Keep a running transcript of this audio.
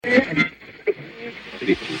The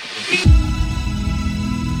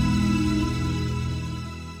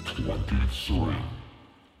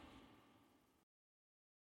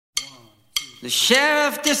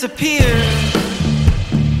sheriff disappeared.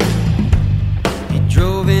 He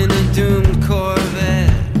drove in a doomed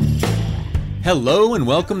Corvette. Hello and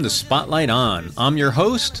welcome to Spotlight On. I'm your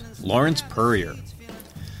host, Lawrence Purrier.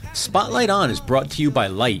 Spotlight On is brought to you by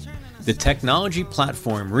Lyte, the technology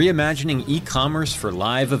platform reimagining e-commerce for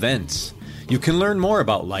live events. You can learn more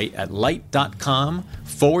about Lyte at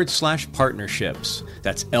lyte.com/partnerships.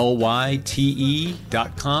 That's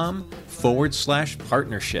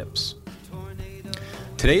lyte.com/partnerships.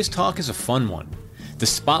 Today's talk is a fun one. The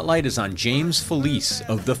spotlight is on James Felice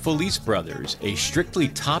of the Felice Brothers, a strictly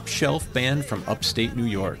top-shelf band from upstate New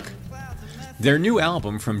York. Their new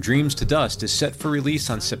album, From Dreams to Dust, is set for release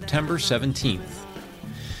on September 17th.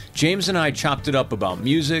 James and I chopped it up about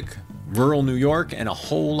music, rural New York, and a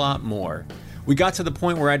whole lot more. We got to the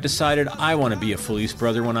point where I decided I want to be a Felice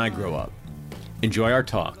brother when I grow up. Enjoy our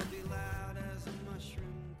talk.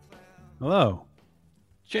 Hello.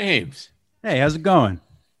 James. Hey, how's it going?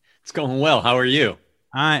 It's going well. How are you?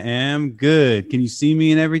 I am good. Can you see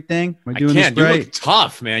me and everything? Am I doing can. this right? You look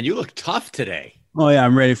tough, man. You look tough today. Oh, yeah.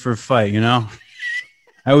 I'm ready for a fight, you know?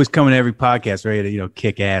 I always come in every podcast ready to,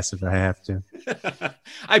 kick ass if I have to.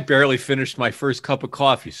 I barely finished my first cup of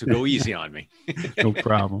coffee, so go easy on me. No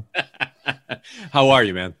problem. How are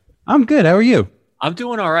you, man? I'm good. How are you? I'm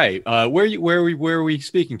doing all right. Where are we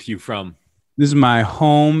speaking to you from? This is my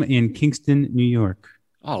home in Kingston, New York.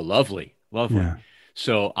 Oh, lovely. Lovely. Yeah.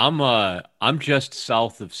 So I'm just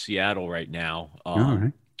south of Seattle right now. All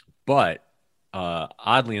right. But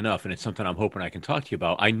oddly enough, and it's something I'm hoping I can talk to you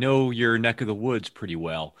about, I know your neck of the woods pretty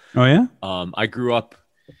well. Oh, yeah? I grew up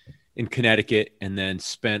in Connecticut and then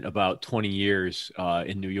spent about 20 years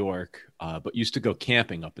in New York, but used to go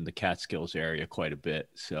camping up in the Catskills area quite a bit.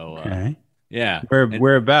 So, Okay. Yeah.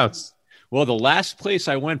 Whereabouts? Well, the last place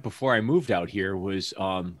I went before I moved out here was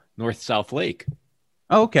North South Lake.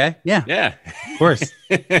 Oh, okay. Yeah. Yeah. Of course.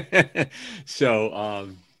 So,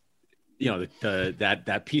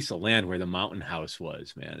 that piece of land where the mountain house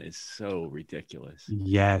was, man, is so ridiculous.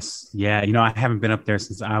 Yes. Yeah. I haven't been up there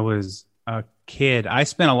since I was a kid. I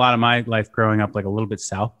spent a lot of my life growing up like a little bit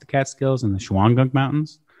south of the Catskills in the Shawangunk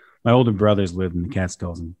Mountains. My older brothers lived in the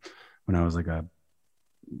Catskills, and when I was like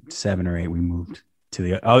 7 or 8, we moved to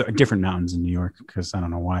the different mountains in New York because I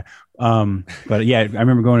don't know why. But yeah, I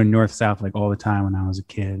remember going to north south like all the time when I was a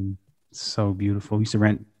kid. It's so beautiful. We used to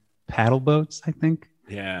rent paddle boats, I think.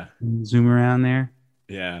 Yeah. Zoom around there.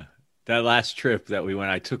 Yeah. That last trip that we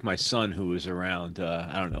went, I took my son who was around,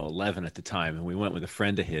 11 at the time, and we went with a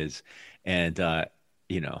friend of his. And,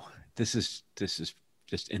 this is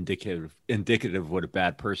just indicative of what a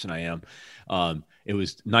bad person I am. It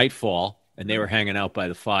was nightfall. And they were hanging out by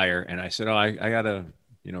the fire. And I said, I got to,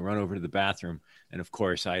 run over to the bathroom. And, of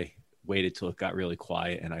course, I waited till it got really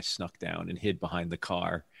quiet. And I snuck down and hid behind the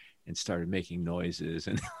car and started making noises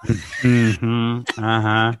and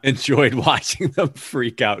enjoyed watching them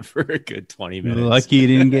freak out for a good 20 minutes. Lucky you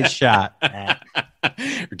didn't get shot. Or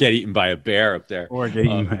get eaten by a bear up there. Or get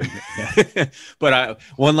eaten by a bear. But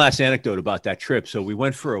one last anecdote about that trip. So we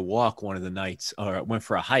went for a walk one of the nights, or went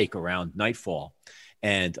for a hike around nightfall.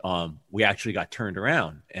 And we actually got turned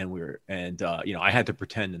around, and I had to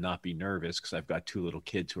pretend to not be nervous because I've got 2 little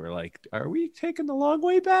kids who are like, "Are we taking the long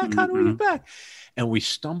way back? How do we get back?" And we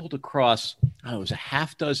stumbled across, it was a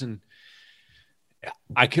half dozen.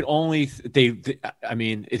 I could only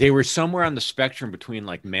they were somewhere on the spectrum between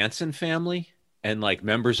like Manson family and like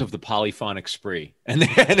members of the Polyphonic Spree, and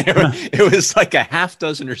it was like a half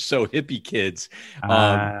dozen or so hippie kids,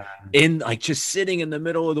 in like just sitting in the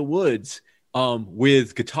middle of the woods.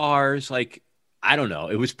 With guitars, like, I don't know.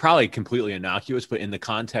 It was probably completely innocuous, but in the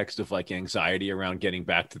context of like anxiety around getting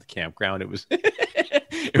back to the campground, it was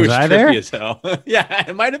it was trippy there? as hell. Yeah,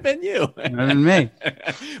 it might have been you. Might have been me.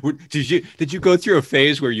 Did you go through a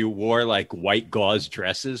phase where you wore like white gauze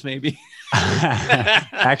dresses, maybe?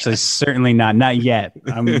 Actually, certainly not yet.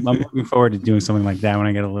 I'm looking forward to doing something like that when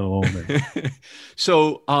I get a little older.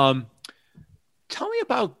 So, tell me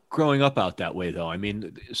about growing up out that way, though. I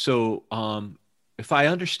mean, so if I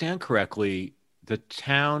understand correctly, the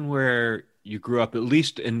town where you grew up, at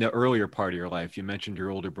least in the earlier part of your life, you mentioned your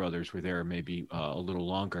older brothers were there maybe a little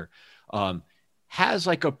longer, has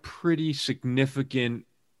like a pretty significant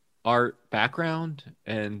art background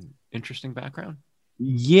and interesting background.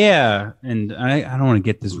 Yeah. And I don't want to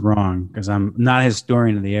get this wrong because I'm not a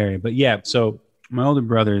historian of the area, but yeah. So my older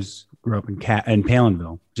brothers grew up in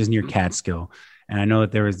Palinville, just near Catskill. And I know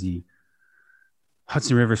that there was the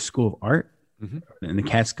Hudson River School of Art in the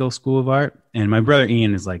Catskill School of Art. And my brother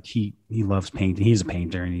Ian is like, he loves painting. He's a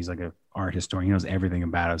painter and he's like an art historian. He knows everything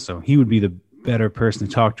about it. So he would be the better person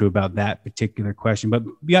to talk to about that particular question. But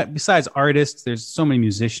besides artists, there's so many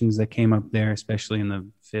musicians that came up there, especially in the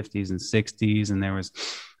 50s and 60s. And there was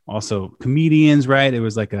also comedians, right? It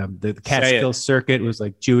was like the Catskill circuit. It was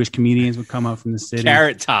like Jewish comedians would come up from the city.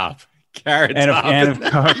 Carrot Top. And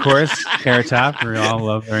of course, Carrot Top, we all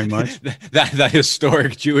love very much. That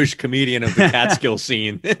historic Jewish comedian of the Catskill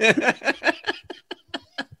scene.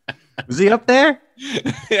 Was he up there?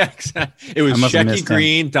 Yeah, exactly. It was Shecky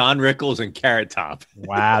Green, Don Rickles, and Carrot Top.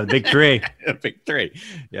 Wow, the big three. Big three.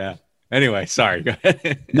 Yeah. Anyway, sorry. Go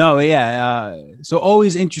ahead. No, yeah. So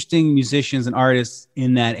always interesting musicians and artists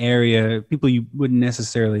in that area, people you wouldn't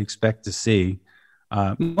necessarily expect to see.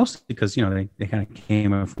 Mostly because, you know, they kind of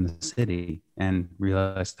came up from the city and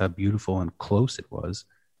realized how beautiful and close it was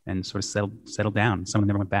and sort of settled down. Some of them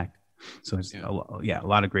never went back. So it's a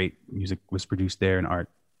lot of great music was produced there and art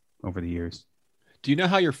over the years. Do you know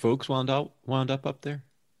how your folks wound up there?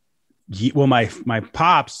 Well, my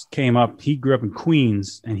pops came up. He grew up in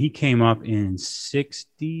Queens, and he came up in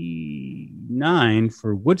 '69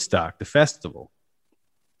 for Woodstock, the festival.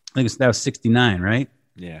 I think that was '69, right?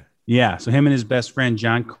 Yeah. Yeah. So him and his best friend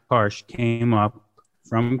John Karsh came up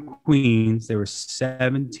from Queens. They were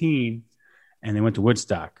 17, and they went to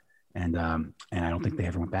Woodstock. And I don't think they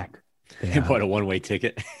ever went back. They bought a one-way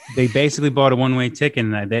ticket. They basically bought a one-way ticket,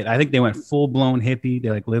 and I think they went full-blown hippie. They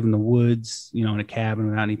like live in the woods, you know, in a cabin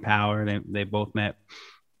without any power. They both met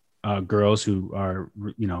girls who are,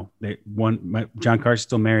 you know, John Karsh is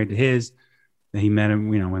still married to his. He met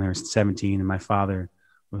him, you know, when they were 17, and my father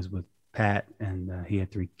was with Pat, and he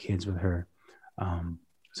had 3 kids with her.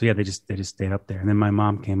 So yeah, they just stayed up there. And then my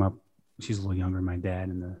mom came up. She's a little younger than my dad,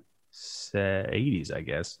 in the 80s, I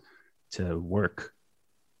guess, to work.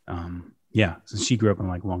 So she grew up in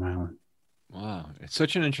like Long Island. Wow, it's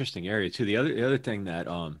such an interesting area too. The other thing that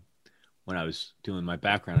when I was doing my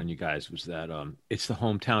background on you guys was that it's the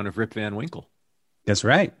hometown of Rip Van Winkle. That's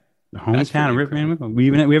right, the hometown of Rip Van Winkle. We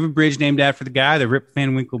have a bridge named after the guy. The Rip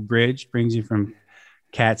Van Winkle Bridge brings you from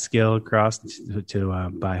Catskill across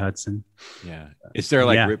to by Hudson. Yeah, is there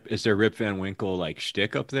like is there Rip Van Winkle like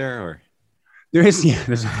shtick up there, or there is? Yeah,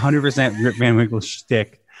 there's 100% Rip Van Winkle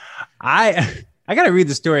shtick. I got to read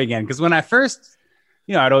the story again, because when I first,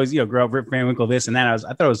 you know, I'd always, you know, grow up Rip Van Winkle this and that. I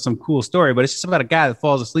thought it was some cool story, but it's just about a guy that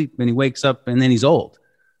falls asleep and he wakes up and then he's old.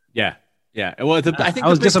 Yeah. Yeah. Well, I think I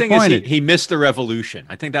was the big disappointed. thing is he missed the revolution.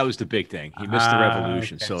 I think that was the big thing. He missed the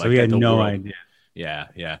revolution. Okay. So he had no world. idea. Yeah.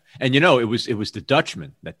 Yeah. And, you know, it was the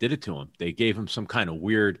Dutchman that did it to him. They gave him some kind of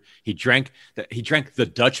weird, he drank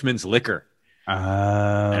the Dutchman's liquor. And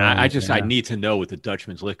I need to know what the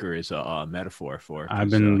Dutchman's liquor is a metaphor for. I've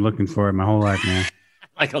been looking for it my whole life, man.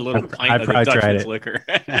 Like a little pint of the Dutchman's liquor.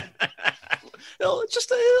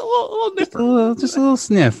 Just a little nipper. Just a little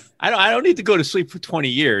sniff. I don't need to go to sleep for 20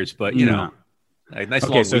 years, but you know, a nice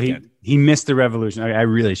long weekend. He missed the revolution. I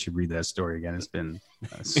really should read that story again. It's been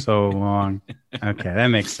so long. Okay, that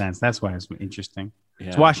makes sense. That's why it's interesting. Yeah.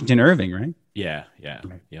 It's Washington Irving, right? Yeah.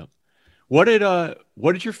 Right. Yep. What did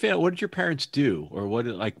your parents do, or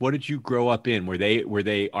what did you grow up in? Were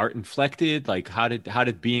they art inflected? Like how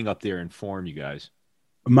did being up there inform you guys?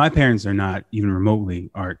 My parents are not even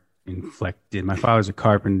remotely art inflected. My father's a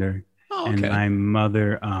carpenter, and my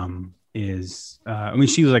mother is.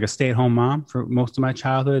 She was like a stay-at-home mom for most of my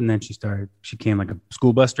childhood, and then she became like a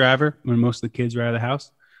school bus driver when most of the kids were out of the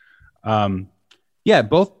house.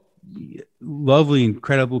 Both lovely,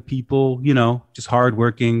 incredible people, you know, just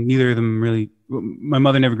hardworking. Neither of them really. My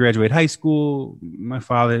mother never graduated high school. My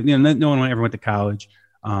father, you know, no one ever went to college.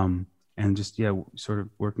 And just, sort of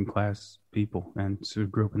working class people, and sort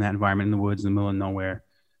of grew up in that environment in the woods in the middle of nowhere.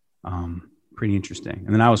 Pretty interesting.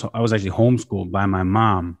 And then I was actually homeschooled by my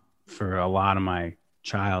mom for a lot of my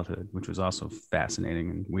childhood, which was also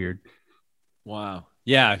fascinating and weird. Wow.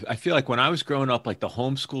 Yeah. I feel like when I was growing up, like the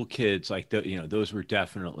homeschool kids, like those were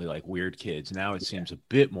definitely like weird kids. Now it seems a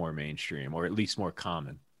bit more mainstream, or at least more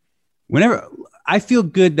common. Whenever I feel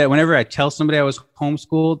good that whenever I tell somebody I was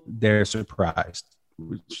homeschooled, they're surprised.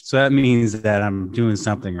 So that means that I'm doing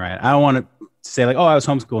something right. I don't want to say like, oh, I was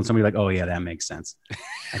homeschooled, and somebody like, oh yeah, that makes sense.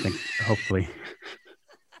 I think hopefully.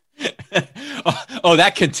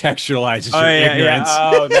 That contextualizes your ignorance.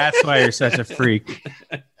 Yeah. Oh, that's why you're such a freak.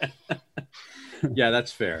 Yeah,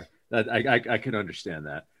 that's fair. That I can understand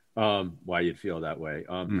that. Why you'd feel that way.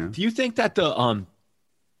 Do you think that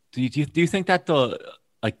do you think that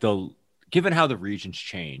given how the region's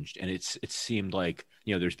changed, and it seemed like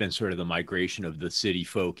there's been sort of the migration of the city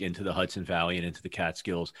folk into the Hudson Valley and into the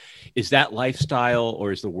Catskills. Is that lifestyle,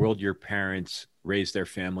 or is the world your parents raised their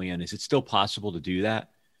family in, is it still possible to do that?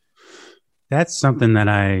 That's something that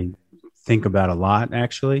I think about a lot,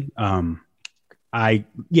 actually. And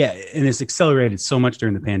it's accelerated so much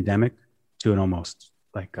during the pandemic to an almost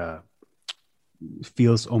like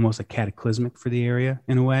feels almost like cataclysmic for the area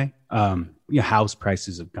in a way. House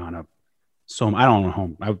prices have gone up. So I don't own a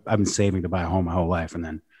home. I've been saving to buy a home my whole life,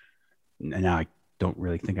 and now I don't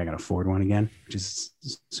really think I can afford one again, which is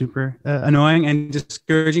super annoying and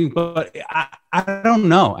discouraging. But I don't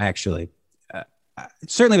know, actually.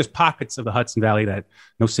 Certainly, there's pockets of the Hudson Valley that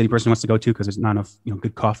no city person wants to go to because there's not enough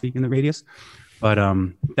good coffee in the radius. But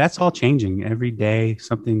that's all changing every day.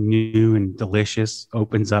 Something new and delicious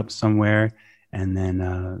opens up somewhere, and then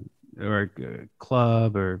or a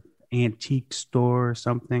club or antique store or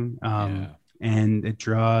something. And it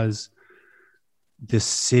draws this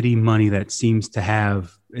city money that seems to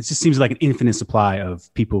have, it just seems like an infinite supply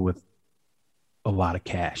of people with a lot of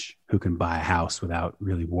cash who can buy a house without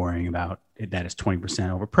really worrying about it, that it's 20%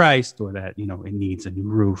 overpriced, or that, it needs a new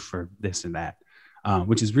roof or this and that,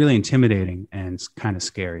 which is really intimidating and it's kind of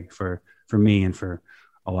scary for me and for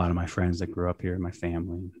a lot of my friends that grew up here and my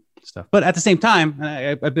family and stuff. But at the same time,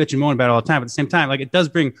 I bet you moan about it all the time, but at the same time, like, it does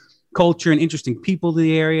bring culture and interesting people to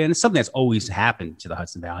the area. And it's something that's always happened to the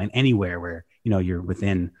Hudson Valley, and anywhere where, you're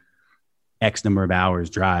within X number of hours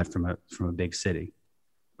drive from a big city.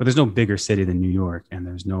 But there's no bigger city than New York, and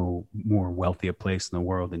there's no more wealthier place in the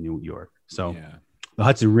world than New York. So the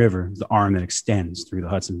Hudson River, the arm that extends through the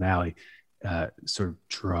Hudson Valley, sort of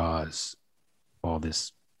draws all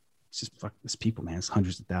this, it's just fuck this people, man. It's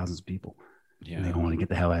hundreds of thousands of people. Yeah. And they don't want to get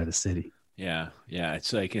the hell out of the city. Yeah.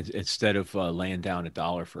 It's like, instead of laying down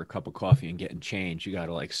 $1 for a cup of coffee and getting change, you got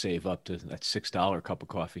to like save up to that $6 cup of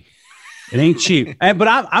coffee. It ain't cheap. But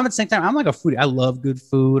I'm at the same time, I'm like a foodie. I love good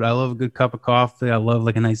food. I love a good cup of coffee. I love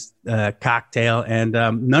like a nice cocktail. And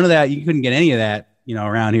none of that, you couldn't get any of that,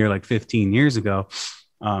 around here like 15 years ago.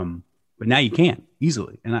 But now you can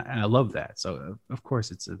easily. And I love that. So of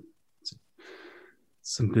course it's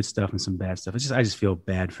some good stuff and some bad stuff. I just feel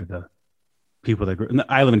bad for the people that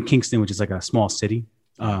I live in Kingston, which is like a small city,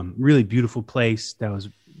 really beautiful place that was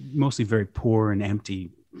mostly very poor and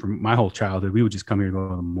empty for my whole childhood. We would just come here to go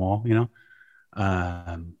to the mall,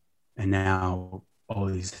 and now all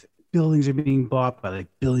these buildings are being bought by like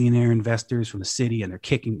billionaire investors from the city, and they're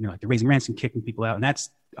kicking, they're raising rents and kicking people out. And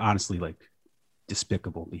that's honestly like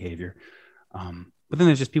despicable behavior. But then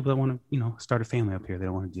there's just people that want to, start a family up here. They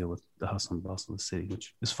don't want to deal with the hustle and bustle of the city,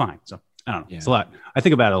 which is fine. So I don't know. Yeah. It's a lot. I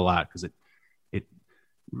think about it a lot because it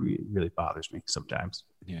really bothers me sometimes.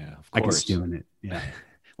 Yeah, of course. I can stew in it. Yeah.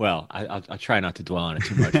 Well, I'll try not to dwell on it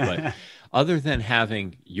too much, but other than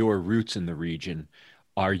having your roots in the region,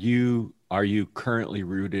 are you currently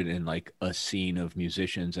rooted in like a scene of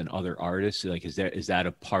musicians and other artists? Like, is that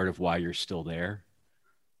a part of why you're still there?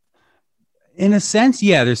 In a sense,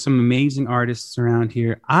 yeah, there's some amazing artists around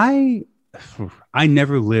here. I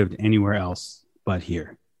never lived anywhere else but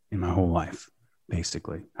here in my whole life.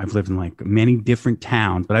 Basically, I've lived in like many different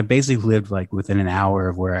towns, but I basically lived like within an hour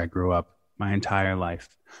of where I grew up my entire life.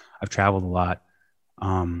 I've traveled a lot.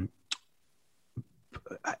 I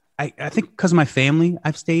think because of my family,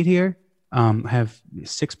 I've stayed here. I have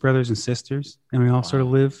 6 brothers and sisters, and we all sort of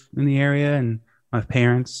live in the area. And my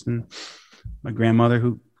parents and my grandmother,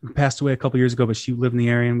 who passed away a couple years ago, but she lived in the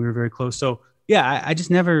area, and we were very close. So yeah, I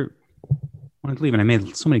just never wanted to leave, and I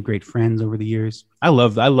made so many great friends over the years. I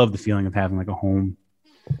love the feeling of having like a home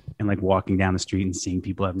and like walking down the street and seeing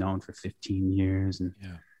people I've known for 15 years. And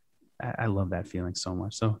I love that feeling so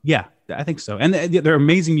much. So yeah, I think so. And there are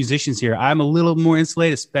amazing musicians here. I'm a little more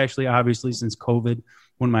insulated, especially obviously since COVID.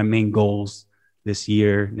 One of my main goals this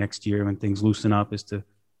year, next year, when things loosen up, is to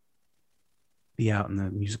be out in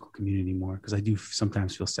the musical community more, because I do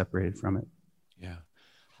sometimes feel separated from it. Yeah.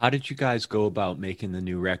 How did you guys go about making the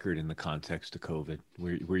new record in the context of COVID?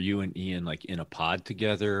 Were you and Ian like in a pod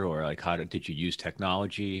together, or like did you use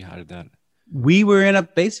technology? How did that? We were in a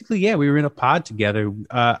pod together.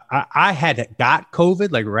 I had got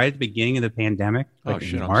COVID like right at the beginning of the pandemic, like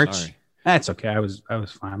in March. I'm sorry. That's okay. I was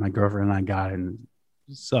fine. My girlfriend and I got it, and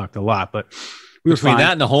it sucked a lot, but we were between fine.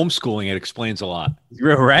 That and the homeschooling, it explains a lot.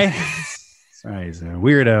 You're right. Sorry, he's a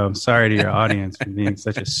weirdo. I'm sorry to your audience for being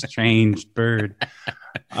such a strange bird.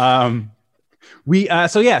 So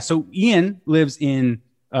Ian lives in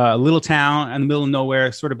a little town in the middle of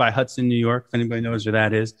nowhere, sort of by Hudson, New York, if anybody knows where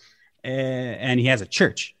that is. And he has a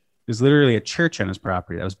church. There's literally a church on his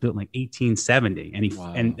property that was built in like 1870. And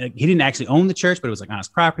he didn't actually own the church, but it was like on his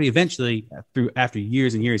property. Eventually, after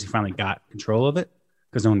years and years, he finally got control of it.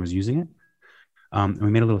 because no one was using it. And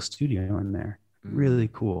we made a little studio in there. Really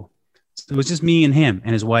cool. So it was just me and him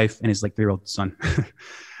and his wife and his like 3-year-old son.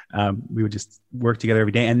 We would just work together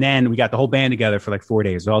every day. And then we got the whole band together for like 4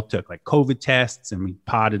 days. We all took like COVID tests and we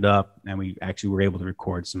potted up, and we actually were able to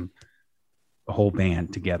record a whole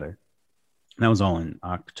band together. And that was all in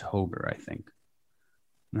October, I think.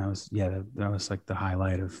 And that was like the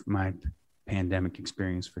highlight of my pandemic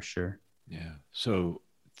experience for sure. Yeah. So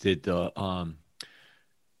did the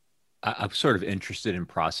I'm sort of interested in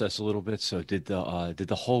process a little bit. So did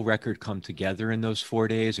the whole record come together in those 4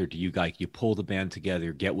 days, or do you pull the band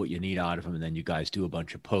together, get what you need out of them, and then you guys do a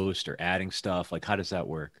bunch of post or adding stuff? Like, how does that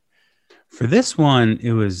work? For this one,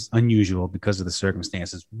 it was unusual because of the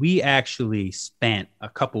circumstances. We actually spent a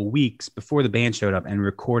couple weeks before the band showed up and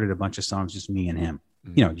recorded a bunch of songs, just me and him.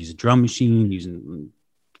 Mm-hmm. You know, using drum machine, using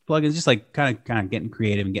plugins, just like kind of getting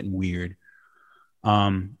creative and getting weird.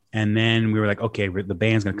 And then we were like, okay, the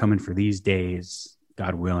band's going to come in for these days,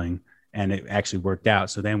 God willing. And it actually worked out.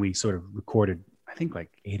 So then we sort of recorded, I think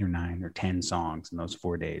like 8 or 9 or 10 songs in those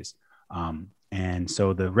 4 days. And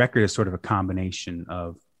so the record is sort of a combination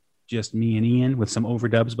of just me and Ian with some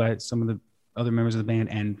overdubs by some of the other members of the band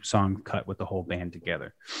and song cut with the whole band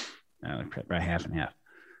together, about half and half.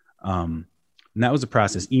 And that was the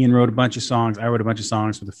process. Ian wrote a bunch of songs. I wrote a bunch of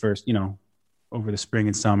songs for the first, over the spring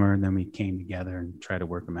and summer, and then we came together and tried to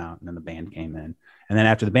work them out, and then the band came in. And then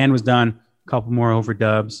after the band was done, a couple more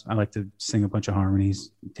overdubs. I like to sing a bunch of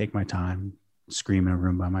harmonies, take my time, scream in a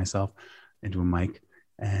room by myself into a mic,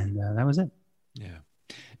 and that was it. Yeah.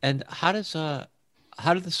 And how do the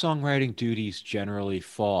songwriting duties generally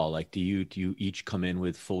fall? Like, do you each come in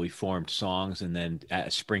with fully formed songs and then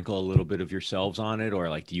sprinkle a little bit of yourselves on it, or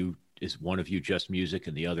like is one of you just music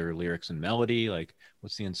and the other lyrics and melody? Like,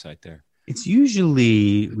 what's the insight there? It's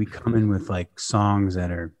usually we come in with like songs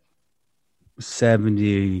that are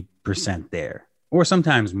 70% there, or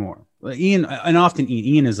sometimes more. Ian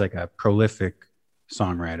is like a prolific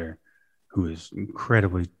songwriter who is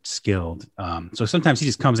incredibly skilled. So sometimes he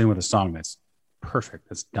just comes in with a song that's perfect,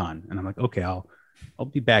 that's done, and I'm like, okay, I'll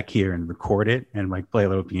be back here and record it and like play a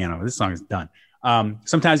little piano. This song is done.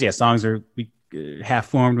 Sometimes, songs are half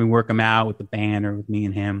formed. We work them out with the band or with me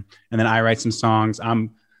and him, and then I write some songs.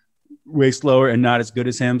 I'm way slower and not as good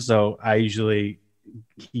as him, so he usually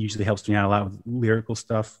helps me out a lot with lyrical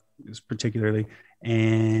stuff, particularly.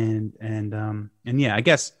 And yeah, I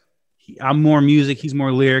guess I'm more music, he's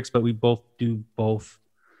more lyrics, but we both do both.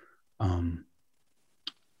 But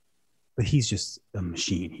he's just a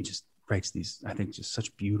machine. He just writes these, I think, just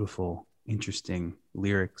such beautiful, interesting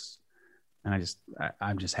lyrics, and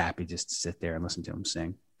I'm just happy just to sit there and listen to him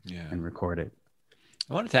sing, and record it.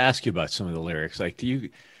 I wanted to ask you about some of the lyrics. Like,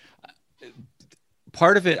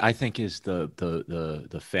 part of it, I think, is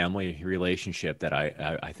the family relationship that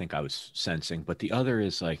I think I was sensing, but the other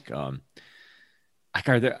is like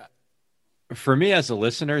for me as a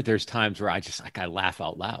listener, there's times where I laugh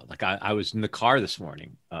out loud. Like I was in the car this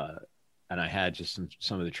morning, and I had just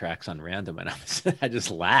some of the tracks on random, and I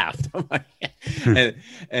just laughed.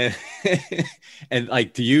 and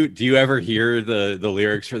like, do you ever hear the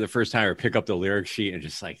lyrics for the first time, or pick up the lyric sheet and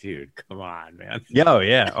just like, dude, come on, man?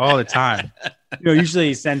 Yeah, all the time. Usually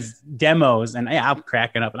he sends demos, and I'm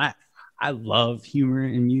cracking up. And I love humor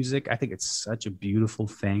in music. I think it's such a beautiful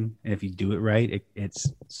thing. And if you do it right,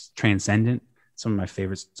 it's transcendent. Some of my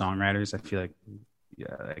favorite songwriters, I feel like,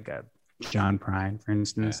 like John Prine, for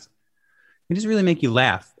instance. It just really make you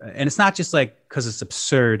laugh. And it's not just like because it's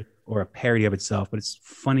absurd or a parody of itself, but it's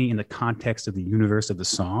funny in the context of the universe of the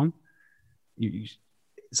song. It's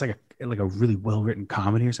like a really well-written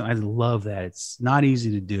comedy or something. I love that. It's not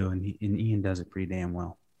easy to do, and Ian does it pretty damn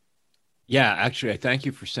well. Yeah, actually, I thank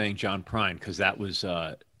you for saying John Prine, because that was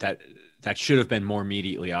that should have been more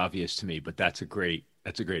immediately obvious to me, but that's a great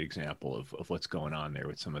example of what's going on there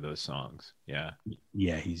with some of those songs. Yeah,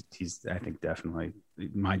 he's I think definitely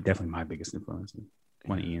my biggest influence, and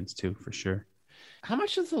one of Ian's too, for sure. How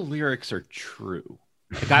much of the lyrics are true?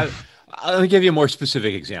 Like I'll give you a more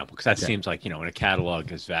specific example, because that seems like, in a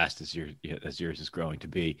catalog as vast as yours is growing to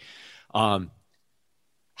be.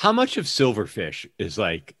 How much of Silverfish is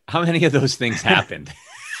like, how many of those things happened?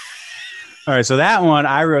 All right, so that one,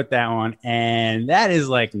 I wrote that one, and that is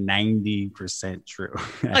like 90% true.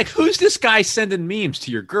 Like, who's this guy sending memes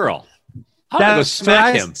to your girl? I'm gonna go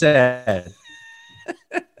smack him. Said.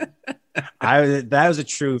 That was a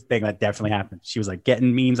true thing that definitely happened. She was like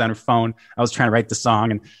getting memes on her phone. I was trying to write the song,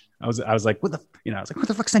 and I was like, what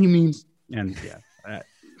the fuck send you memes? And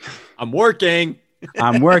I'm working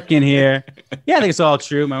here. Yeah, I think it's all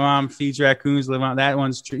true. My mom feeds raccoons, live on. That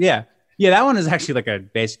one's true. Yeah. Yeah, that one is actually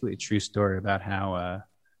like basically a true story about how I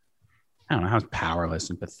don't know how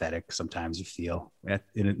powerless and pathetic sometimes you feel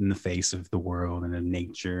in the face of the world and of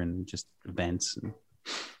nature and just events. And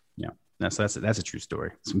that's a true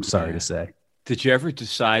story. I'm sorry to say. Did you ever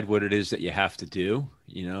decide what it is that you have to do?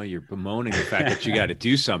 You're bemoaning the fact that you got to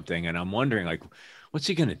do something, and I'm wondering, like, what's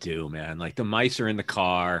he gonna do, man? Like, the mice are in the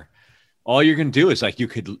car. All you're gonna do is, like, you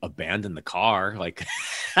could abandon the car. Like,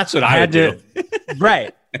 that's what I would do.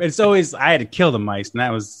 Right. It's always I had to kill the mice, and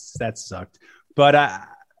that sucked. But I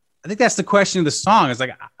think that's the question of the song. It's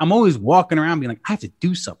like I'm always walking around being like, I have to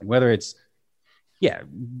do something, whether it's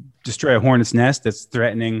destroy a hornet's nest that's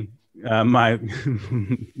threatening my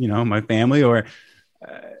my family, or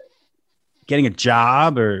getting a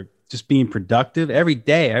job, or just being productive every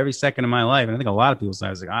day, every second of my life. And I think a lot of people say, I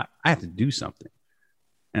was like, I have to do something.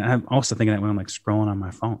 And I'm also thinking that when I'm like scrolling on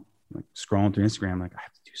my phone, like scrolling through Instagram, I'm like, I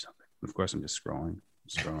have to do something. Of course, I'm just scrolling.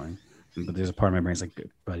 But there's a part of my brain that's like,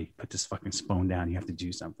 buddy, put this fucking phone down. You have to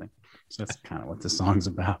do something. So that's kind of what the song's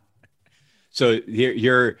about. So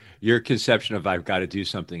your conception of I've got to do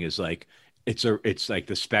something is like, it's like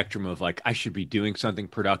the spectrum of like, I should be doing something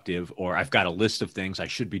productive, or I've got a list of things I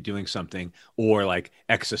should be doing something, or like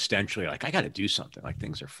existentially, like I got to do something, like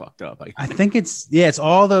things are fucked up. I think it's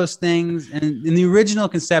all those things. And in the original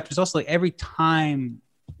concept, it's also like every time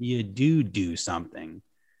you do something,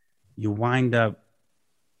 you wind up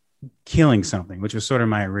killing something, which was sort of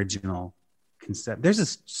my original concept. There's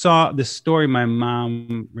this story my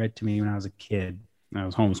mom read to me when I was a kid. I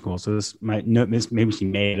was homeschooled, so maybe she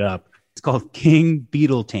made it up. It's called King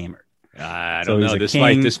Beetle Tamer. I don't know. This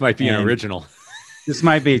might be an original. This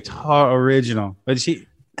might be original, but it's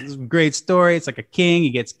a great story. It's like a king.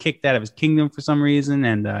 He gets kicked out of his kingdom for some reason,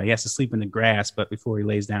 and he has to sleep in the grass. But before he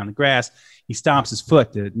lays down in the grass, he stomps his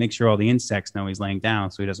foot to make sure all the insects know he's laying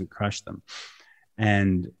down, so he doesn't crush them.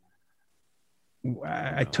 And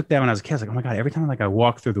I took that when I was a kid. I was like, oh my God, every time I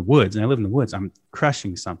walk through the woods, and I live in the woods, I'm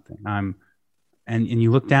crushing something. And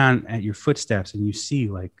you look down at your footsteps and you see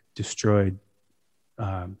like destroyed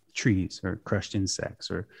trees or crushed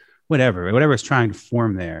insects or whatever is trying to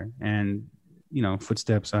form there. And,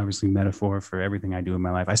 footsteps, obviously metaphor for everything I do in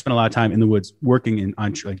my life. I spend a lot of time in the woods working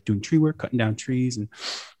on doing tree work, cutting down trees. And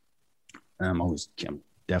I'm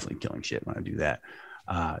definitely killing shit when I do that.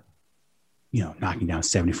 Knocking down a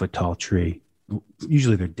 70-foot tall tree.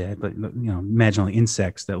 Usually they're dead, but imagine all the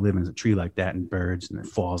insects that live in a tree like that, and birds, and it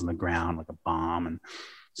falls on the ground like a bomb, and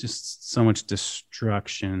it's just so much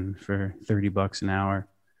destruction for $30 an hour.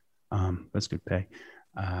 That's good pay.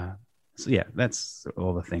 So yeah, that's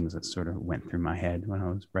all the things that sort of went through my head when I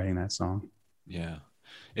was writing that song. Yeah,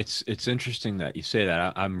 it's interesting that you say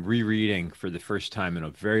that. I'm rereading for the first time in a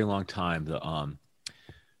very long time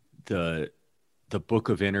the book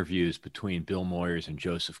of interviews between Bill Moyers and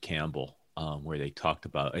Joseph Campbell. Where they talked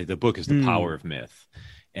about the book is The Power of Myth,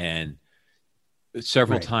 and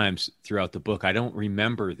several times throughout the book, I don't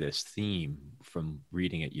remember this theme from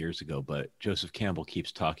reading it years ago, but Joseph Campbell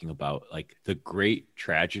keeps talking about like the great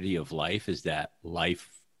tragedy of life is that life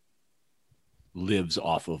lives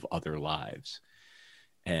off of other lives,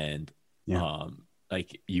 and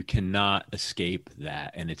like you cannot escape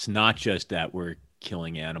that. And it's not just that we're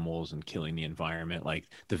killing animals and killing the environment. Like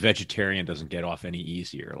the vegetarian doesn't get off any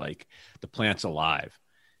easier. Like the plant's alive,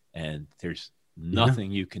 and there's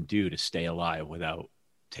nothing you can do to stay alive without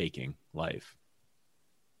taking life.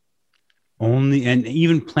 And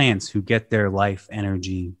even plants who get their life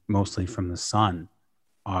energy mostly from the sun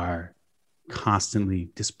are constantly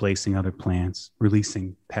displacing other plants,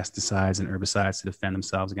 releasing pesticides and herbicides to defend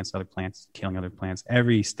themselves against other plants, killing other plants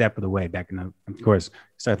every step of the way. Of course,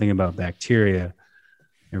 start thinking about bacteria.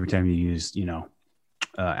 Every time you use,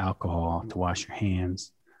 alcohol to wash your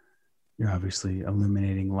hands, you're obviously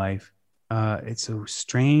eliminating life. It's a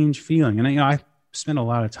strange feeling. And, I spend a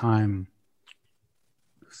lot of time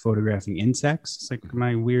photographing insects. It's like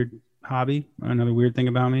my weird hobby. Another weird thing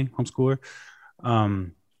about me, homeschooler.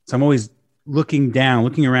 So I'm always looking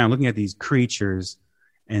around, looking at these creatures,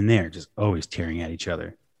 and they're just always tearing at each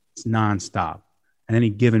other. It's nonstop. At any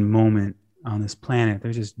given moment on this planet,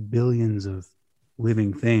 there's just billions of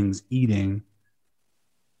living things eating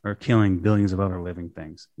or killing billions of other living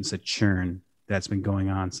things. It's a churn that's been going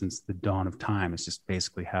on since the dawn of time. It's just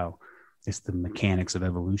basically how it's the mechanics of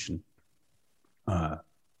evolution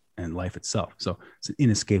and life itself. So it's an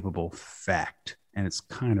inescapable fact, and it's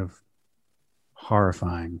kind of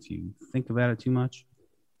horrifying if you think about it too much.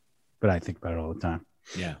 But I think about it all the time.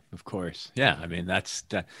 Yeah, of course. Yeah, I mean that's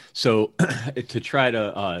that. So to try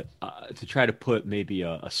to put maybe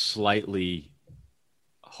a slightly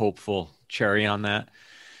hopeful cherry on that,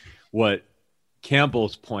 what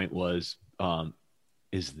Campbell's point was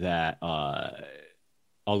is that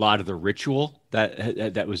a lot of the ritual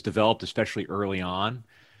that was developed, especially early on,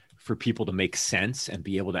 for people to make sense and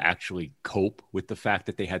be able to actually cope with the fact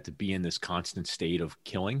that they had to be in this constant state of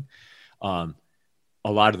killing. A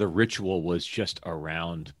lot of the ritual was just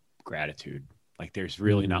around gratitude. Like there's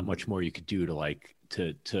really not much more you could do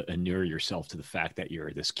to inure yourself to the fact that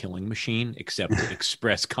you're this killing machine, except to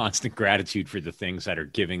express constant gratitude for the things that are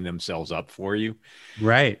giving themselves up for you.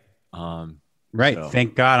 Right. Right. So.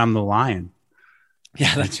 Thank God I'm the lion.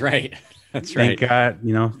 Yeah, that's right. That's right. Thank God,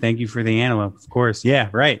 thank you for the antelope, of course. Yeah,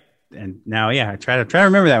 right. And now, I try to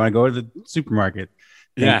remember that when I go to the supermarket.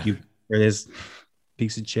 Thank you for this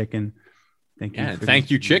piece of chicken. Thank you. Thank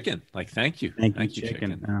you, chicken. Like, thank you. Thank you,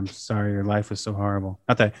 chicken. I'm sorry your life was so horrible.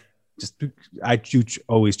 Not that I do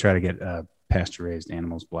always try to get pasture raised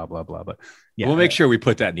animals, blah, blah, blah. But yeah, we'll make sure we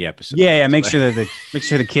put that in the episode. Yeah. Make sure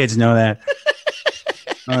the kids know that.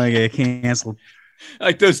 Oh, yeah, canceled.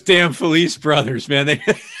 Like those damn Felice brothers, man. They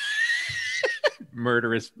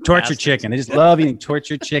murderous tortured chicken. They just love eating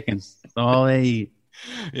tortured chickens. That's all they eat.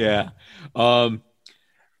 Yeah.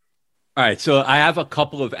 All right, so I have a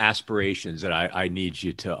couple of aspirations that I need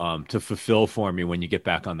you to fulfill for me when you get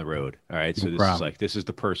back on the road. All right, so this is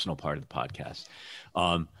the personal part of the podcast.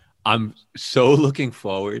 I'm so looking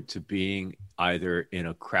forward to being either in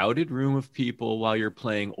a crowded room of people while you're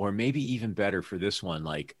playing, or maybe even better for this one,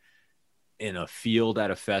 like in a field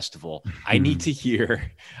at a festival. I need to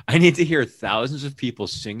hear thousands of people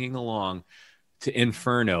singing along to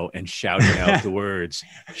Inferno and shouting out the words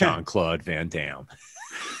Jean-Claude Van Damme.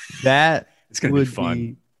 That it's gonna be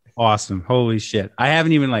fun. Awesome. Holy shit. I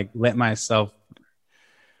haven't even let myself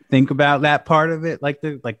think about that part of it, like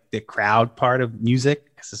the crowd part of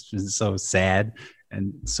music, because it's been so sad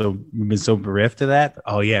and we've been so bereft of that.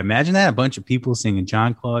 Oh yeah, imagine that, a bunch of people singing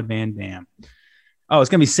Jean-Claude Van Damme. Oh, it's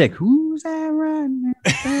gonna be sick. Who's that running?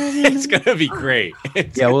 It's gonna be great.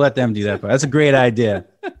 We'll let them do that part. That's a great idea.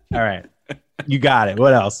 All right. You got it.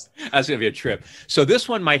 What else? That's going to be a trip. So this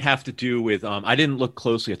one might have to do with, I didn't look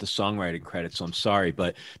closely at the songwriting credits, so I'm sorry,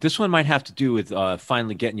 but this one might have to do with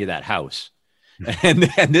finally getting you that house. And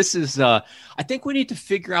this is, I think we need to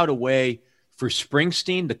figure out a way for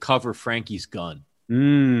Springsteen to cover Frankie's Gun.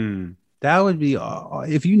 That would be,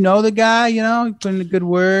 if you know the guy, put in a good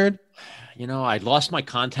word. I lost my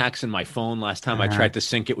contacts in my phone last time I tried to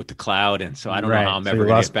sync it with the cloud, and so I don't know how I'm ever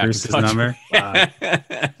going to get back Bruce's to touch number.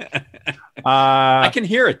 I can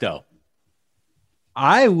hear it though.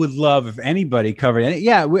 I would love if anybody covered it.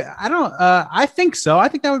 Yeah, I think so. I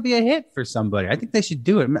think that would be a hit for somebody. I think they should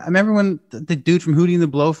do it. I remember when the dude from Hootie and the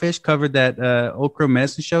Blowfish covered that Old Crow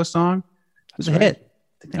Medicine Show song. It was a hit.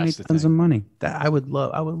 I think they made tons of money. I would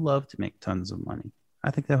love to make tons of money. I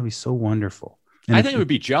think that would be so wonderful. And I think it would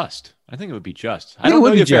be just. I don't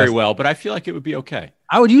know you very well, but I feel like it would be okay.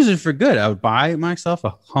 I would use it for good. I would buy myself a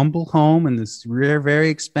humble home in this rare, very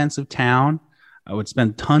expensive town. I would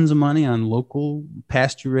spend tons of money on local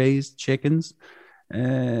pasture-raised chickens.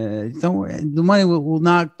 Don't worry, the money will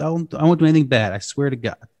not. I won't do anything bad. I swear to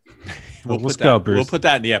God. Let's go, Bruce. We'll put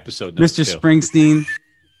that in the episode. Mr. Springsteen.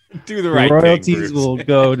 Do the right thing. Royalties Bruce. will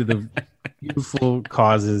go to the beautiful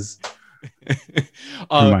causes in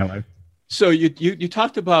my life. So you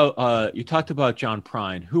talked about John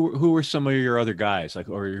Prine. Who were some of your other guys,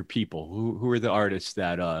 or your people? Who are the artists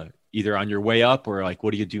that either on your way up or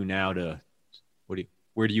what do you do now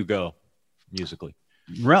where do you go musically?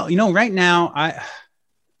 Well, right now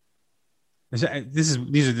these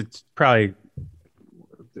are probably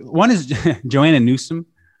one is Joanna Newsom.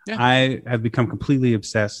 Yeah. I have become completely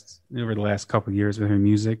obsessed over the last couple of years with her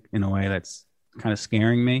music in a way that's kind of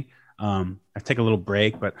scaring me. I take a little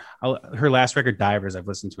break, but her last record, Divers, I've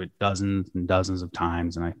listened to it dozens and dozens of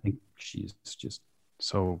times, and I think she's just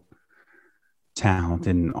so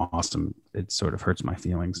talented and awesome. It sort of hurts my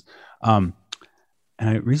feelings. And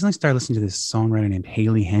I recently started listening to this songwriter named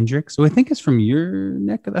Haley Hendricks, who I think is from your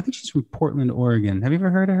neck. I think she's from Portland, Oregon. Have you ever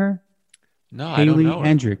heard of her? No, I don't know. Haley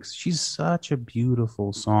Hendricks. She's such a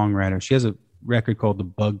beautiful songwriter. She has a record called The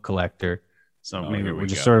Bug Collector. So maybe we're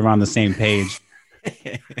just sort of on the same page.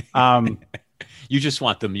 You just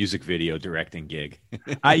want the music video directing gig.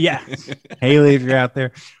 Yeah. Haley, if you're out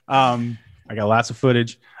there. I got lots of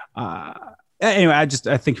footage. Anyway,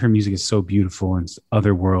 I think her music is so beautiful and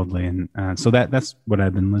otherworldly, and so that's what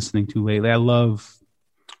I've been listening to lately. I love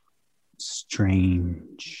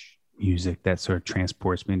strange music that sort of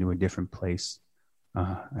transports me into a different place.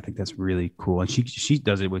 I think that's really cool, and she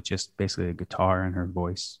does it with just basically a guitar and her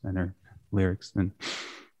voice and her lyrics, and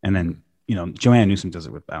then Joanna Newsom does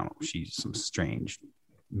it with she's some strange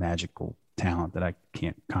magical talent that I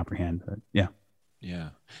can't comprehend. But yeah, Yeah.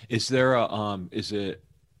 Is there is it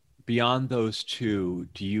beyond those two,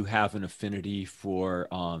 do you have an affinity for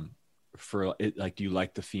it, like, do you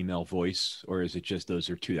like the female voice, or is it just those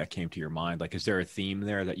are two that came to your mind? Like, is there a theme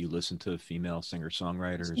there that you listen to female singer It's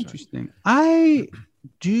songwriters? interesting. I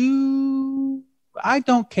do. I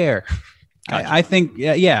don't care. Gotcha. I think,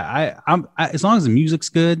 as long as the music's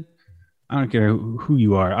good, I don't care who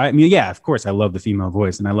you are. I mean, yeah, of course, I love the female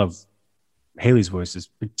voice, and I love Haley's voice is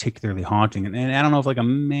particularly haunting. And I don't know if like a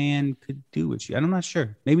man could do it. I'm not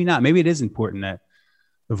sure. Maybe not. Maybe it is important that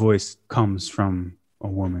the voice comes from a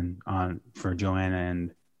woman for Joanna.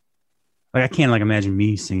 And like, I can't like imagine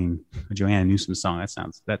me singing a Joanna Newsom song.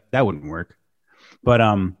 That wouldn't work. But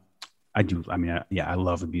I do. I mean, I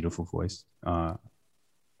love a beautiful voice,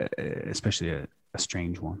 especially a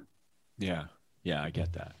strange one. Yeah. Yeah. I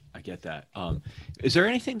get that. Is there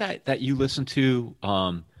anything that you listen to,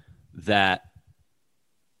 that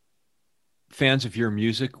fans of your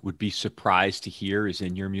music would be surprised to hear is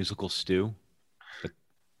in your musical stew?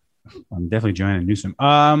 I'm definitely Joanna Newsom.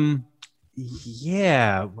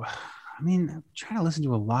 Yeah. I mean, I'm trying to listen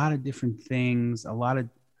to a lot of different things, trying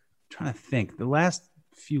to think. The last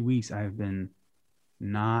few weeks I've been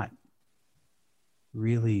not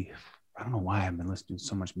really, I don't know why I've been listening to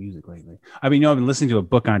so much music lately. I mean, I've been listening to a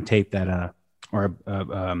book on tape that, or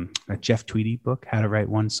a Jeff Tweedy book, How to Write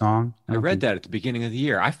One Song. I read that at the beginning of the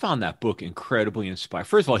year. I found that book incredibly inspiring.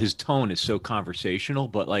 First of all, his tone is so conversational,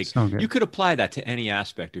 but like you could apply that to any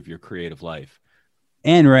aspect of your creative life.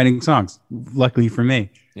 And writing songs, luckily for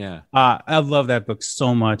me. Yeah. I love that book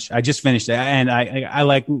so much. I just finished it, and I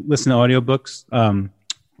like listen to audiobooks. I don't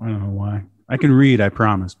know why. I can read, I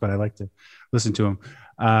promise, but I like to listen to them.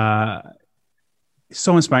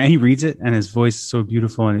 So inspiring. And he reads it, and his voice is so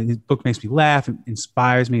beautiful, and his book makes me laugh. It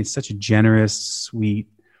inspires me. It's such a generous, sweet,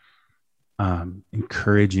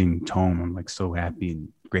 encouraging tone. I'm like so happy and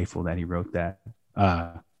grateful that he wrote that.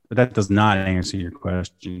 But that does not answer your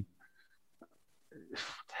question.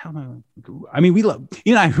 I mean, we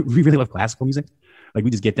really love classical music. Like, we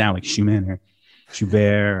just get down like Schumann or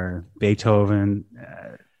Schubert or Beethoven,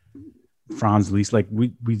 Franz Liszt. Like, we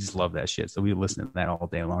just love that shit. So we listen to that all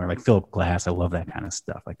day long. Or like Philip Glass. I love that kind of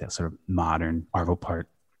stuff, like that sort of modern Arvo Part.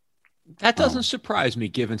 That doesn't surprise me,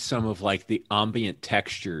 given some of like the ambient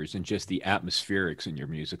textures and just the atmospherics in your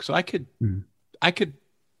music. So I could,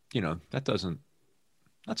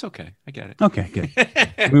 that's okay. I get it. Okay, good.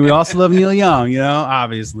 We also love Neil Young,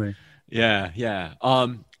 obviously. Yeah, yeah.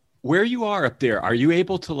 Where you are up there, are you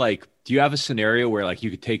able to like, do you have a scenario where like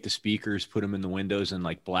you could take the speakers, put them in the windows and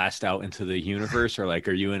like blast out into the universe? Or like,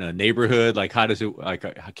 are you in a neighborhood? Like, how does it, like,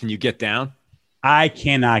 can you get down? I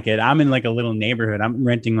cannot I'm in like a little neighborhood. I'm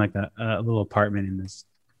renting like a little apartment in this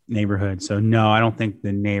neighborhood. So no, I don't think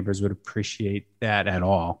the neighbors would appreciate that at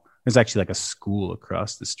all. There's actually like a school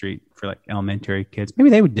across the street for like elementary kids.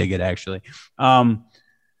 Maybe they would dig it actually.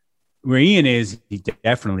 Where Ian is, he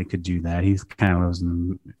definitely could do that. He's kind of lives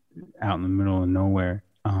out in the middle of nowhere.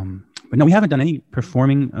 But no, we haven't done any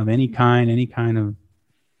performing of any kind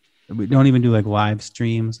we don't even do like live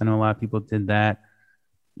streams. I know a lot of people did that.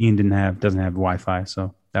 Ian doesn't have Wi-Fi.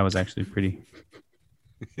 So that was actually pretty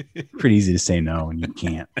easy to say no, and you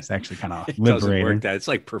can't. It's actually kind of liberating. It doesn't work that. It's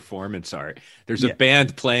like performance art. There's a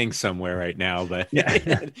band playing somewhere right now, but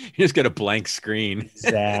you just got a blank screen.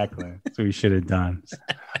 Exactly. That's what we should have done.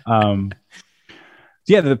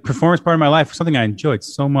 The performance part of my life, something I enjoyed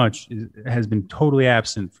so much, has been totally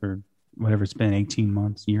absent for whatever it's been, 18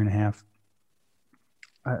 months, year and a half.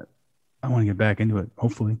 I want to get back into it.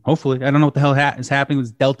 Hopefully. I don't know what the hell is happening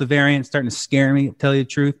with Delta variant. It's starting to scare me, to tell you the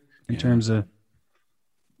truth, in terms of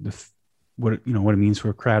what it means for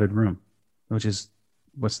a crowded room, which is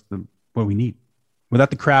what we need.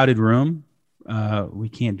 Without the crowded room, we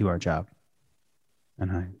can't do our job.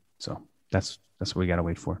 So that's what we got to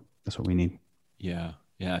wait for. That's what we need. Yeah.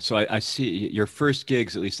 Yeah. So I see your first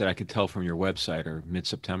gigs, at least that I could tell from your website, are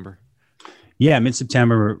mid-September. Yeah.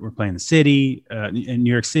 Mid-September, we're playing the city, in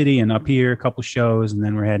New York City, and up here, a couple shows. And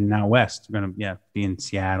then we're heading out west. We're going to be in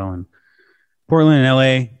Seattle and Portland and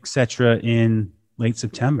LA, etc. in late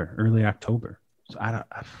September, early October. So I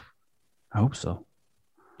hope so.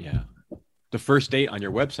 Yeah. The first date on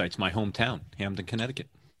your website's my hometown, Hamden, Connecticut.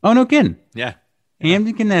 Oh, no kidding. Yeah.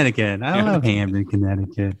 Hamden, Connecticut. I love Hamden,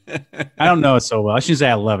 Connecticut. I don't know it so well. I shouldn't say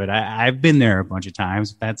I love it. I've been there a bunch of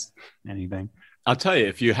times, if that's anything. I'll tell you,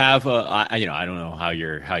 if you have I don't know how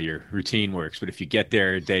your routine works, but if you get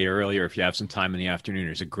there a day early, or if you have some time in the afternoon,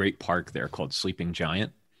 there's a great park there called Sleeping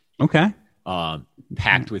Giant. Okay.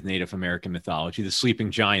 Packed with Native American mythology. The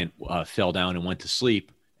sleeping giant fell down and went to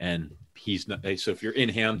sleep, and he's not. So if you're in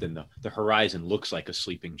Hamden, the horizon looks like a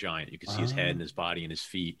sleeping giant. You can see his head and his body and his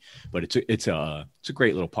feet. But it's a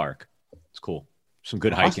great little park. It's cool. Some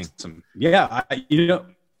good hiking. Yeah, we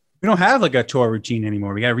don't have like a tour routine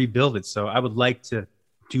anymore. We got to rebuild it. So I would like to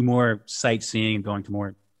do more sightseeing and going to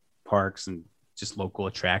more parks and just local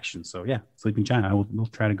attractions. So yeah, Sleeping Giant. We'll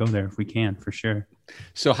try to go there if we can, for sure.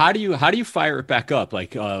 So how do you fire it back up?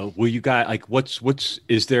 Like, will you guys like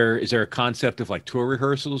is there a concept of like tour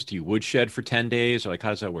rehearsals? Do you woodshed for 10 days, or like how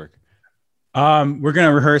does that work? We're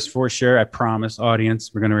gonna rehearse for sure. I promise,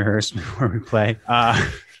 audience. We're gonna rehearse before we play.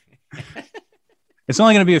 It's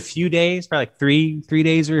only going to be a few days, probably like three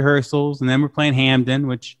days of rehearsals. And then we're playing Hamden,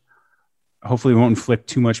 which hopefully won't inflict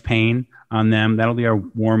too much pain on them. That'll be our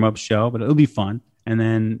warm-up show, but it'll be fun. And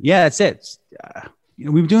then, yeah, that's it.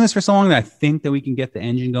 We've been doing this for so long that I think that we can get the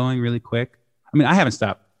engine going really quick. I mean, I haven't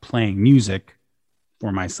stopped playing music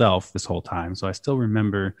for myself this whole time. So I still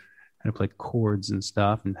remember how to play chords and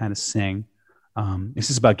stuff and how to sing. It's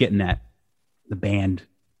just about getting the band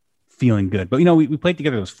feeling good. But, we played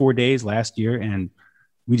together those 4 days last year, and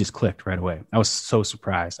we just clicked right away. I was so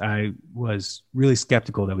surprised. I was really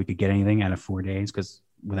skeptical that we could get anything out of 4 days, because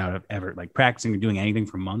without ever like practicing or doing anything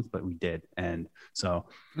for months, but we did. And so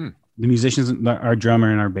the musicians, our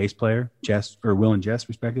drummer and our bass player, Will and Jess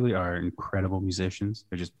respectively, are incredible musicians.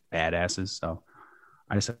 They're just badasses. So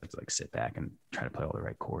I just have to like sit back and try to play all the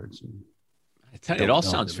right chords. And it all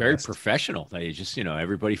sounds very professional. That you just,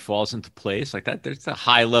 everybody falls into place like that. There's a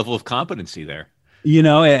high level of competency there.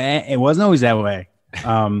 It wasn't always that way.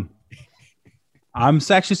 I'm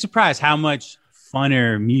actually surprised how much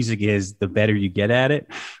funner music is the better you get at it.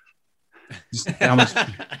 Just how much,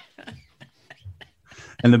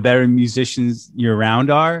 and the better musicians you're around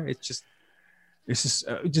are. It's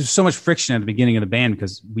just so much friction at the beginning of the band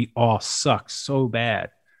because we all suck so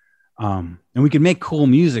bad. And we could make cool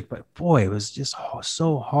music, but boy, it was just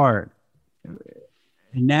so hard. And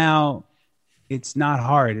now it's not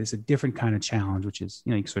hard. It's a different kind of challenge, which is,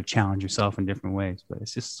 you can sort of challenge yourself in different ways, but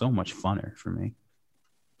it's just so much funner for me.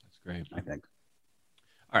 That's great, I think.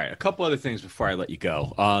 All right. A couple other things before I let you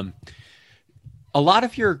go. A lot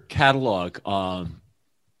of your catalog,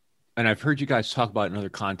 and I've heard you guys talk about it in other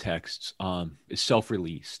contexts, is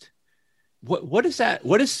self-released. What is that?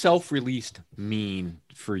 What does self-released mean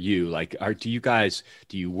for you? Like, do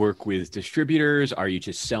you work with distributors? Are you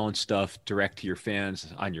just selling stuff direct to your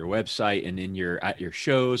fans on your website and at your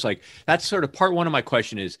shows? Like, that's sort of part one of my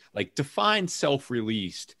question is like, define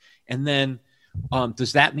self-released. And then,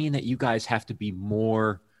 does that mean that you guys have to be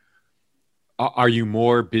more, are you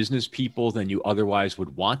more business people than you otherwise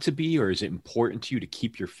would want to be? Or is it important to you to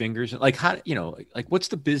keep your fingers like how, like what's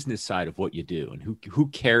the business side of what you do, and who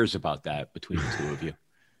cares about that between the two of you?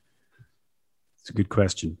 It's a good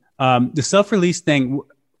question. The self-release thing,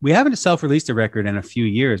 we haven't self-released a record in a few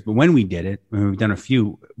years, but when we did it, when we've done a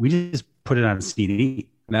few, we just put it on a CD.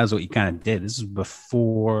 And that was what you kind of did. This is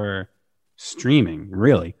before streaming,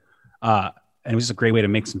 really. And it was just a great way to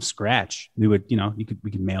make some scratch. We would, we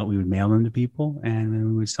would mail them to people, and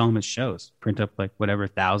then we would sell them at shows, print up like whatever,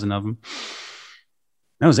 1,000 of them.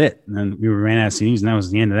 That was it. And then we ran out of CDs, and that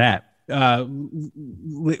was the end of that.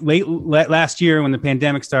 Last year when the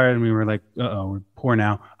pandemic started and we were like, we're poor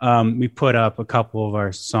now. We put up a couple of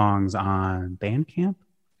our songs on Bandcamp,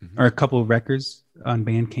 or a couple of records on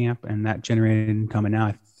Bandcamp, and that generated income. And now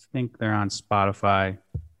I think they're on Spotify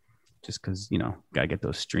just because, got to get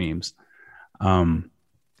those streams. So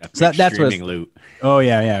that's what loot. Oh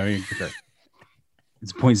yeah.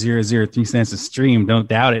 It's 0.003 cents a stream. Don't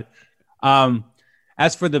doubt it.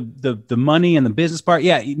 As for the money and the business part,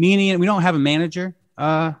 yeah, me and Ian, we don't have a manager.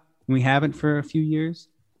 We haven't for a few years.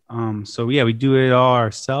 So yeah, we do it all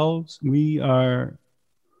ourselves. We are,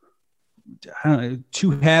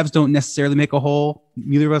 two halves don't necessarily make a whole.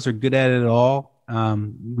 Neither of us are good at it at all.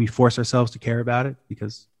 We force ourselves to care about it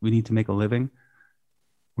because we need to make a living.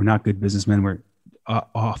 We're not good businessmen. We're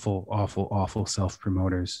awful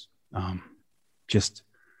self-promoters. Just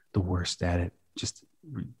the worst at it. Just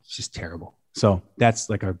terrible. So that's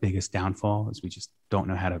like our biggest downfall is we just don't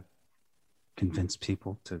know how to convince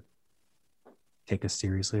people to take us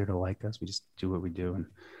seriously or to like us. We just do what we do and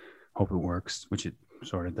hope it works, which it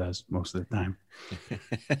sort of does most of the time.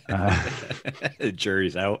 The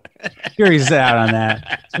jury's out. Jury's out on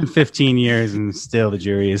that. It's been 15 years and still the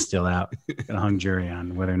jury is still out. Got a hung jury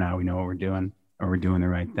on whether or not we know what we're doing or we're doing the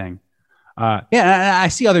right thing. I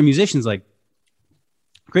see other musicians, like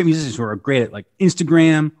great musicians who are great at like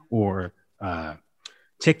Instagram or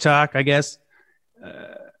TikTok, I guess,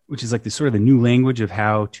 which is like the sort of the new language of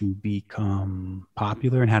how to become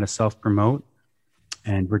popular and how to self-promote.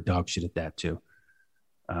 And we're dog shit at that too.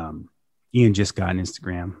 Ian just got an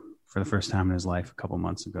Instagram for the first time in his life a couple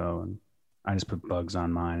months ago, and I just put bugs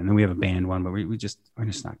on mine. And then we have a band one, but we're just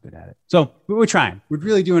not good at it. So we're trying. We're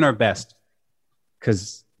really doing our best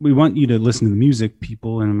because we want you to listen to the music,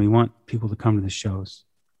 people, and we want people to come to the shows.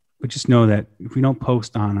 But just know that if we don't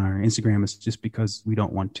post on our Instagram, it's just because we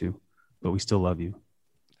don't want to, but we still love you.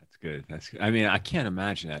 That's good. That's good. I mean, I can't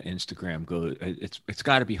imagine that Instagram goes. It's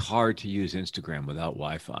got to be hard to use Instagram without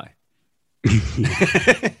Wi-Fi.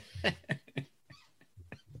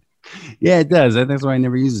 Yeah, it does. That's why I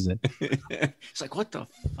never uses it. It's like, what the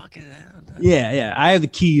fuck is that? Yeah. I have the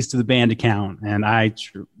keys to the band account, and I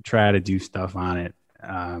try to do stuff on it.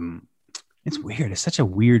 It's weird. It's such a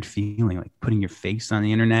weird feeling, like putting your face on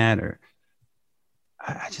the internet, or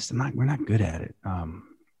we're not good at it.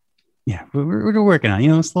 Yeah, we're working on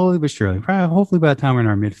it, slowly but surely. Probably, hopefully by the time we're in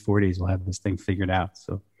our mid-40s, we'll have this thing figured out.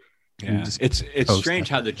 So yeah, it's strange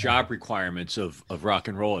how the job requirements of rock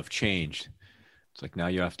and roll have changed. It's like now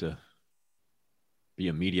you have to be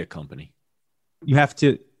a media company. You have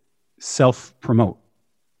to self-promote.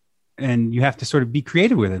 And you have to sort of be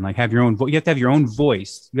creative with it, and like have your own. You have to have your own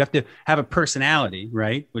voice. You have to have a personality,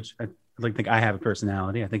 right? Which I think I have a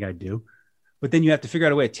personality. I think I do. But then you have to figure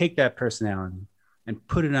out a way to take that personality and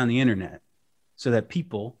put it on the internet, so that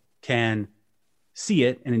people can see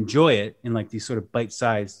it and enjoy it in like these sort of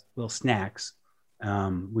bite-sized little snacks,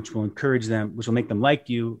 which will encourage them, which will make them like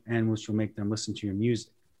you, and which will make them listen to your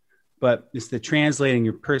music. But it's the translating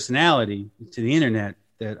your personality to the internet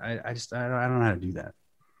that I don't know how to do that.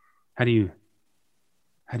 How do you do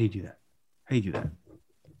that? How do you do that?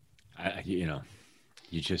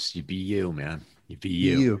 You be you, man. You be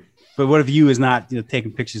you. But what if you is not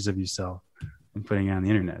taking pictures of yourself and putting it on the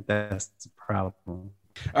internet? That's the problem. All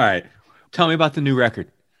right. Tell me about the new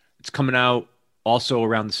record. It's coming out also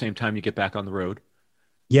around the same time you get back on the road.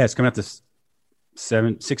 Yeah, it's coming out the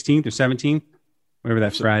 16th or 17th, whatever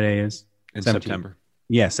that Friday is. In 17th. September.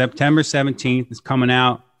 Yeah, September 17th. It's coming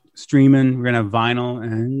out. Streaming. We're gonna have vinyl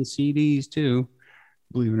and CDs too,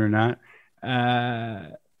 believe it or not.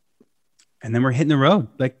 And then we're hitting the road,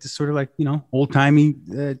 like this sort of like old timey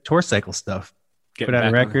tour cycle stuff. Put out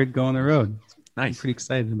a record, go on the road. Nice. I'm pretty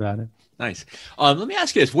excited about it. Nice. Let me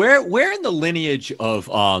ask you this: where in the lineage of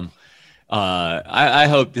I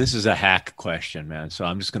hope this is a hack question, man. So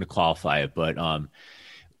I'm just going to qualify it, but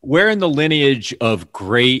where in the lineage of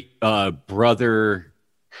great brother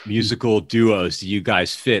musical duos do you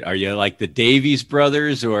guys fit? Are you like the Davies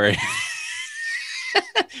brothers, or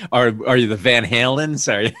are you the Van Halens?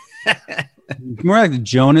 Are you more like the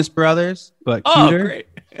Jonas Brothers, but cuter? Oh, great.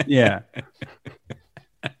 Yeah.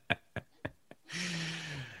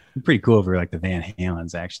 Pretty cool if we're like the Van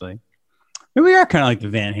Halens, actually. Maybe we are kind of like the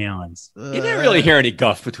Van Halens. You didn't really hear any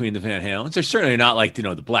guff between the Van Halens. They're certainly not like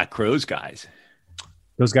the Black Crowes guys.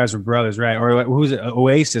 Those guys were brothers, right? Or who was it?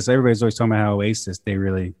 Oasis. Everybody's always talking about how Oasis, they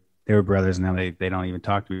were brothers, and now they don't even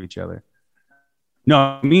talk to each other.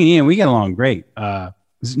 No, me and Ian, we get along great.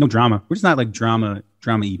 There's no drama. We're just not like dramatic.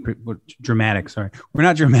 Sorry, we're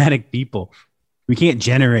not dramatic people. We can't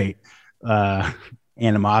generate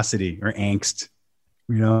animosity or angst.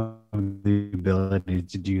 We don't have the ability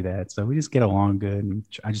to do that, so we just get along good. And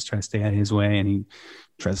I just try to stay out of his way, and he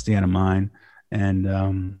tries to stay out of mine.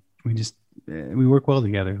 And we work well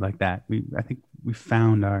together like that. I think we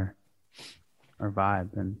found our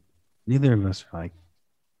vibe, and neither of us are like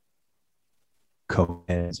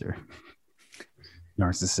co-heads or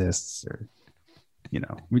narcissists, or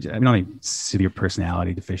we don't have any severe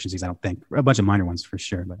personality deficiencies. I don't think. A bunch of minor ones for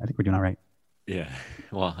sure, but I think we're doing all right. Yeah.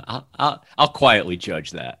 Well, I'll quietly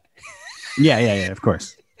judge that. Yeah. Of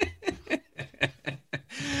course.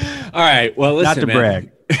 All right. Well, listen, not to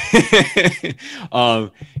brag.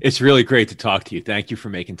 It's really great to talk to you. Thank you for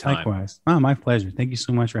making time. Likewise. Oh, my pleasure. Thank you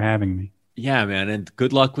so much for having me. Yeah, man, and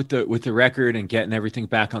good luck with the record and getting everything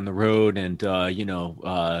back on the road, and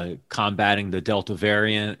combating the Delta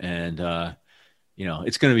variant, and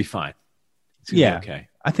it's going to be fine. It's gonna be okay.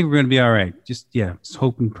 I think we're going to be all right. Just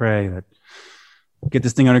hope and pray that get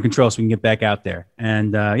this thing under control so we can get back out there.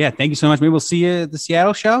 And thank you so much. Maybe we'll see you at the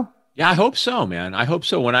Seattle show. Yeah, I hope so, man. I hope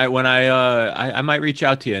so. When I might reach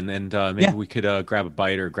out to you, and maybe we could grab a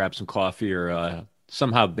bite or grab some coffee, or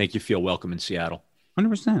somehow make you feel welcome in Seattle.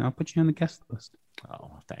 100%. I'll put you on the guest list.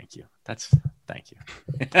 Oh, thank you. Thank you.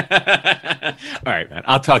 All right, man.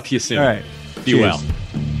 I'll talk to you soon. All right. Be well.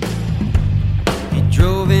 He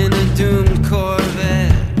drove in a doomed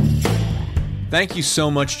Corvette. Thank you so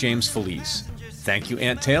much, James Felice. Thank you,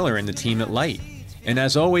 Aunt Taylor and the team at Light. And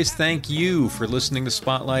as always, thank you for listening to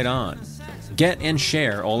Spotlight On. Get and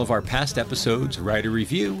share all of our past episodes, write a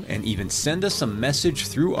review, and even send us a message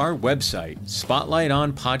through our website,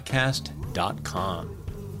 spotlightonpodcast.com. www.thebrightlife.com.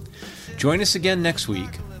 Join us again next week,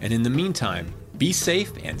 and in the meantime, be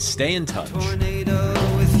safe and stay in touch. Tornado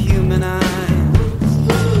with human eyes.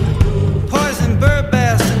 Poison bird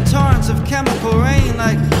baths and torrents of chemical rain,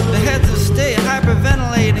 like the heads of state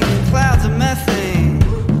hyperventilating in clouds of